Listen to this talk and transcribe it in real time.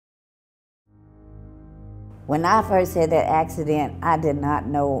When I first had that accident, I did not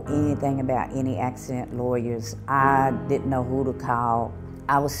know anything about any accident lawyers. I didn't know who to call.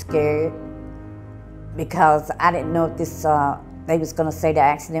 I was scared because I didn't know if they was gonna say the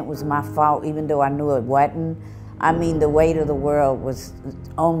accident was my fault, even though I knew it wasn't. I mean, the weight of the world was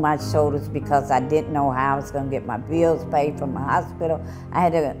on my shoulders because I didn't know how I was gonna get my bills paid from my hospital. I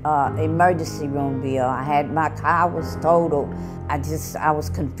had an emergency room bill. My car was totaled. I was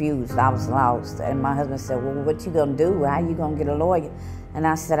confused, I was lost. And my husband said, well, what you gonna do? How you gonna get a lawyer? And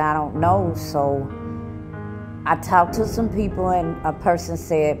I said, I don't know. So I talked to some people and a person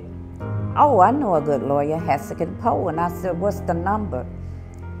said, oh, I know a good lawyer, Hessig and Pohl. And I said, what's the number?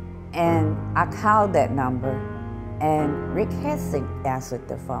 And I called that number, and Rick Hessig answered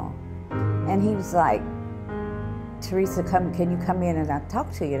the phone. And he was like, Teresa, can you come in and I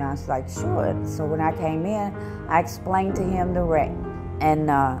talk to you? And I was like, sure. So when I came in, I explained to him the wreck. And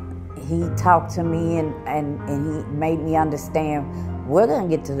he talked to me and he made me understand, we're gonna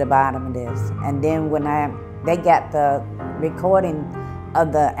get to the bottom of this. And then when they got the recording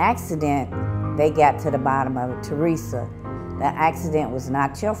of the accident, they got to the bottom of it. Teresa, the accident was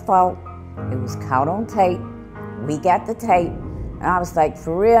not your fault. It was caught on tape. We got the tape. And I was like,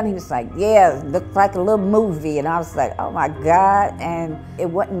 for real? And he was like, yeah, it looked like a little movie. And I was like, oh my God. And it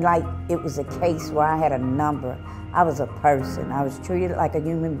wasn't like it was a case where I had a number. I was a person. I was treated like a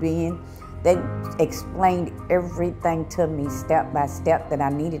human being. They explained everything to me step by step that I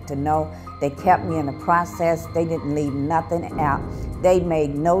needed to know. They kept me in the process. They didn't leave nothing out. They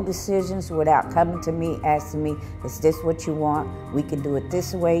made no decisions without coming to me, asking me, is this what you want? We can do it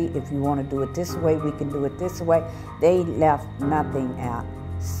this way. If you want to do it this way, we can do it this way. They left nothing out.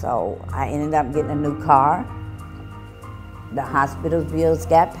 So I ended up getting a new car. The hospital bills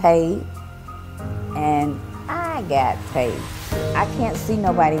got paid, and I got paid. I can't see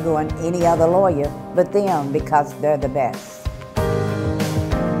nobody going any other lawyer but them because they're the best.